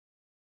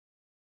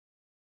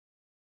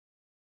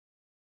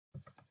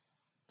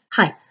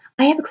Hi,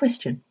 I have a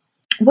question.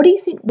 What do you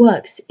think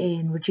works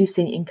in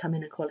reducing income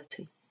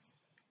inequality?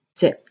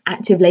 Is it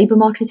active labour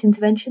market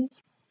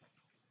interventions,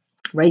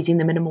 raising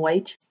the minimum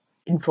wage,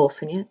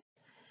 enforcing it,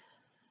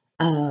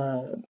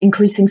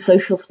 increasing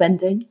social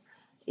spending,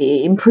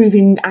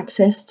 improving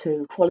access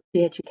to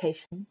quality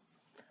education,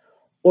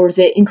 or is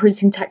it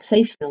increasing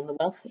taxation on the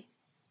wealthy?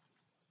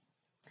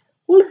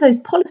 All of those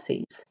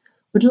policies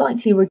would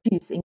likely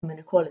reduce income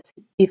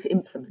inequality if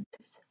implemented.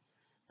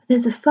 But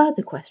there's a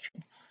further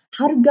question.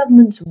 How do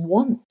governments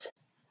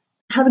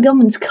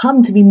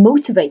come to be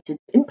motivated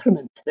to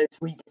implement those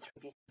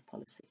redistributive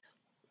policies?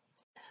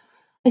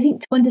 I think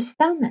to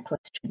understand that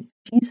question,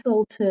 it's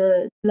useful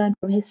to learn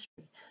from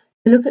history,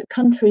 to look at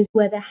countries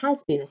where there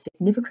has been a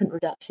significant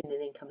reduction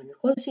in income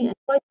inequality and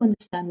try to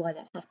understand why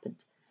that's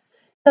happened.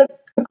 So,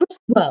 across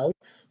the world,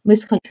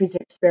 most countries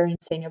are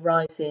experiencing a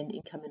rise in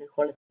income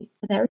inequality,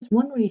 but there is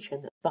one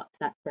region that bucks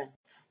that trend,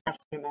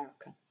 Latin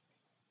America.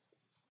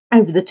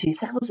 Over the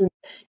 2000s,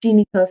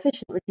 Gini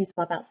coefficient reduced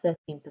by about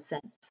 13%,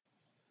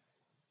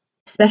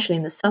 especially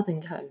in the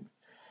southern cone.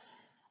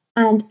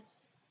 And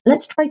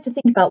let's try to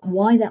think about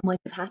why that might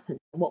have happened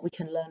and what we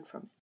can learn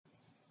from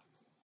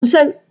it.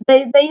 So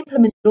they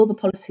implemented all the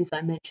policies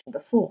I mentioned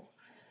before.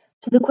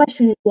 So the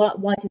question is,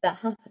 why did that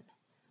happen?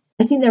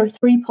 I think there are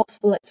three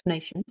possible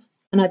explanations,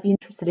 and I'd be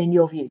interested in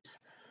your views.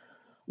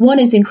 One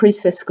is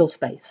increased fiscal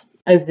space.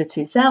 Over the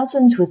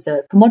 2000s, with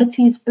the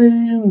commodities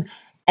boom,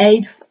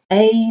 aid,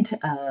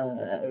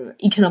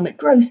 economic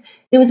growth,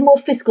 there was more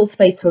fiscal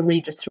space for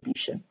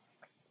redistribution.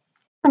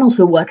 And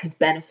also workers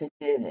benefited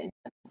in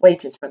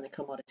wages from the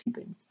commodity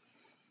boom.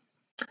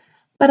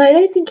 But I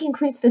don't think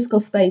increased fiscal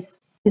space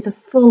is a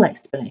full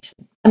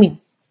explanation. I mean,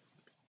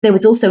 there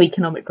was also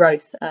economic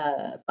growth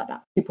by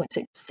about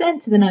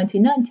 2.6% in the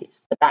 1990s,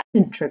 but that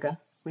didn't trigger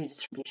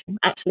redistribution.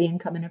 Actually,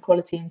 income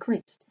inequality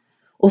increased.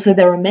 Also,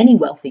 there are many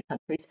wealthy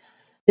countries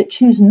that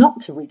choose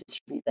not to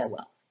redistribute their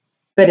wealth,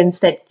 but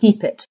instead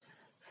keep it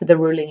for the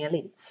ruling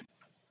elites.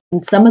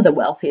 And some of the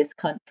wealthiest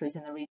countries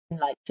in the region,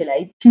 like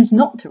Chile, choose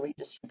not to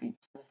redistribute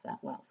some of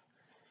that wealth.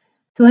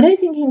 So I don't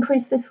think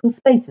increased fiscal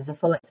space is a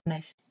full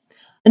explanation.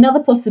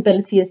 Another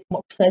possibility is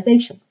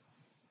democratization.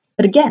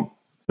 But again,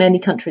 many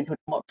countries were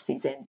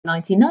democracies in the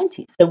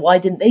 1990s, so why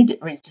didn't they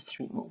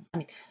redistribute more? I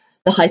mean,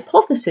 the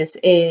hypothesis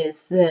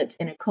is that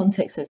in a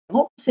context of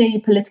democracy,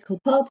 political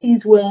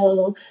parties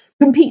will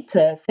compete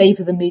to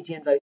favour the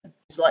median voter,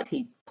 who's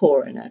likely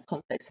poor in a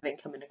context of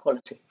income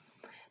inequality.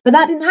 But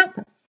that didn't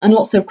happen, and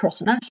lots of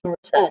cross-national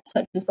research,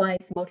 such as by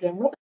Smogler and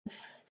Robertson,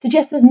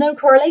 suggests there's no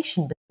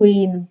correlation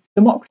between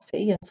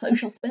democracy and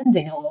social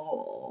spending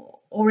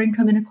or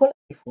income inequality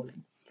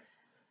falling.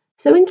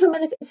 So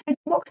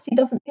democracy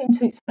doesn't seem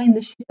to explain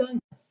this shift either.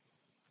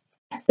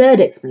 A third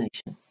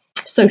explanation,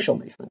 social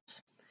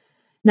movements.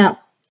 Now,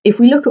 if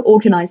we look at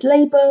organised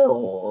labour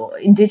or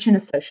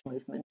indigenous social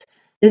movement,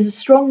 there's a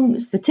strong,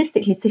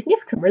 statistically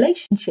significant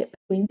relationship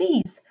between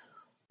these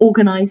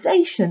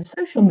organisations,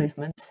 social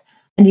movements,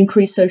 and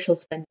increased social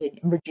spending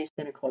and reduced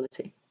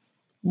inequality.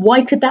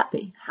 Why could that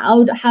be?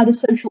 How do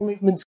social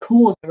movements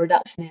cause a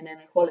reduction in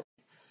inequality?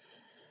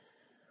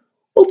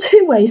 Well,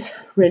 two ways,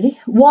 really.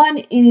 One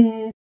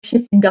is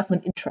shifting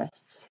government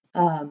interests.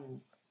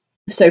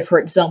 So, for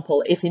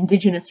example, if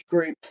indigenous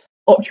groups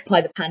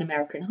occupy the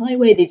Pan-American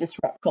highway, they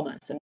disrupt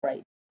commerce and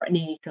trade,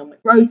 threatening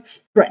economic growth,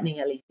 threatening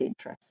elite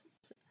interests.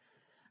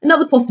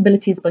 Another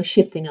possibility is by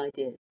shifting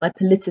ideas, by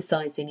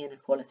politicising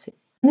inequality.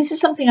 And this is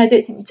something I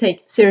don't think we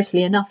take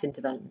seriously enough in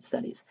development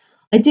studies.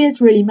 Ideas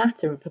really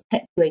matter in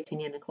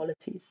perpetuating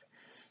inequalities.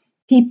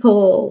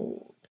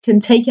 People can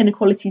take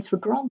inequalities for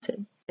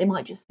granted. They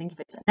might just think of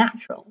it as a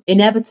natural,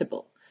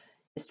 inevitable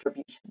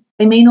distribution.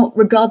 They may not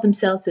regard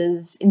themselves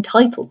as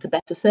entitled to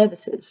better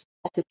services,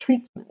 better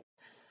treatment.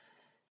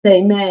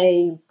 They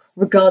may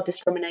regard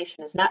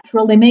discrimination as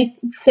natural. They may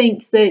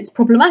think that it's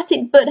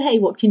problematic, but hey,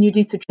 what can you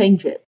do to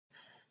change it?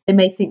 They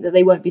may think that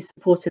they won't be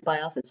supported by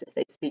others if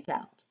they speak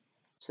out,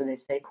 so they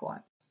stay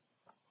quiet.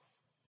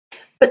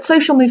 But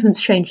social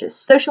movements change this.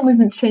 Social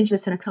movements change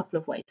this in a couple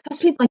of ways.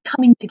 Firstly, by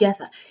coming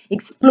together,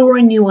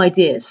 exploring new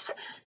ideas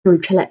through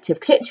collective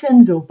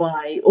kitchens or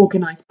by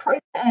organised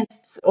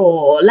protests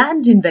or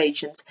land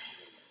invasions.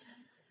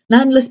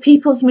 Landless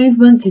peoples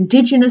movements,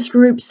 indigenous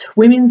groups,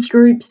 women's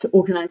groups,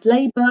 organised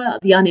labour,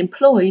 the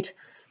unemployed,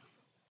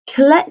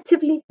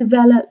 collectively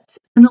developed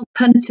an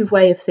alternative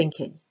way of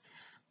thinking.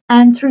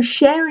 And through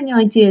sharing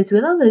ideas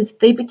with others,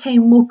 they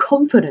became more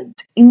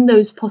confident in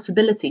those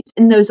possibilities,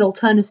 in those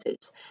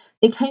alternatives.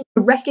 They came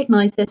to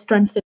recognise their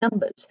strength in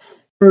numbers.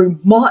 Through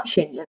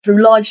marching,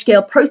 through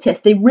large-scale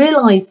protests, they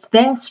realised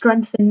their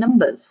strength in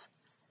numbers.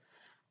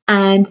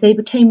 And they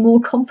became more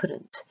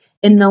confident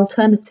in an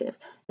alternative.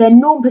 Their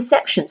norm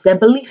perceptions, their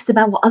beliefs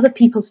about what other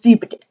people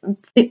think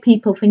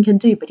and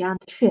do began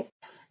to shift.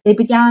 They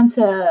began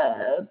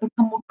to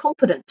become more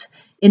confident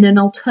in an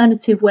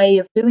alternative way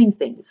of doing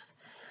things.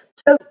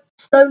 So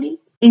slowly,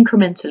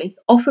 incrementally,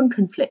 often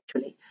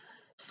conflictually,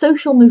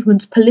 social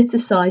movements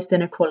politicised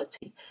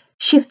inequality,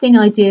 shifting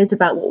ideas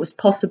about what was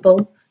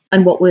possible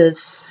and what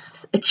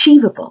was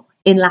achievable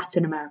in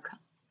Latin America.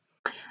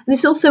 And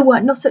this also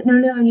worked not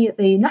only at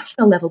the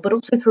national level, but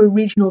also through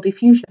regional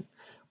diffusion.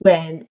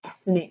 When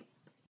ethnic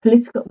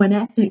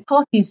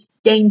parties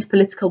gained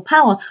political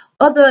power,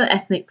 other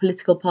ethnic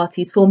political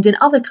parties formed in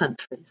other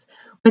countries.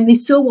 When they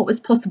saw what was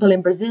possible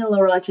in Brazil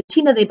or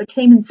Argentina, they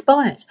became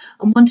inspired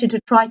and wanted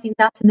to try things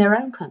out in their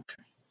own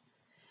country.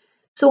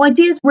 So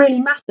ideas really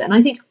matter, and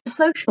I think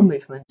social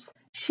movements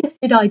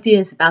shifted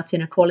ideas about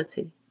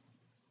inequality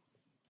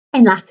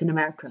in Latin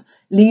America,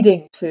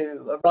 leading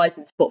to a rise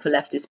in support for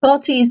leftist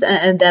parties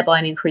and thereby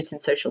an increase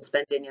in social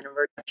spending and a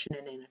reduction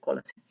in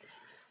inequality.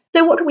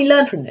 So what can we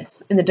learn from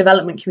this in the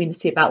development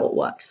community about what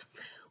works?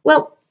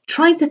 Well,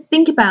 trying to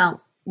think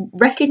about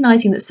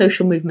recognizing that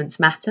social movements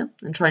matter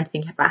and trying to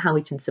think about how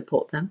we can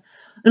support them,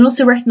 and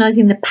also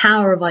recognizing the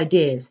power of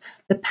ideas,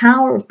 the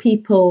power of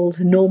people's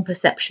norm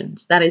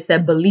perceptions, that is, their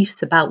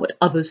beliefs about what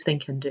others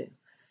think and do.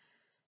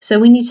 So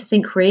we need to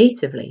think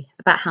creatively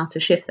about how to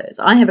shift those.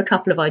 I have a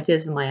couple of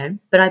ideas of my own,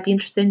 but I'd be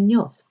interested in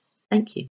yours. Thank you.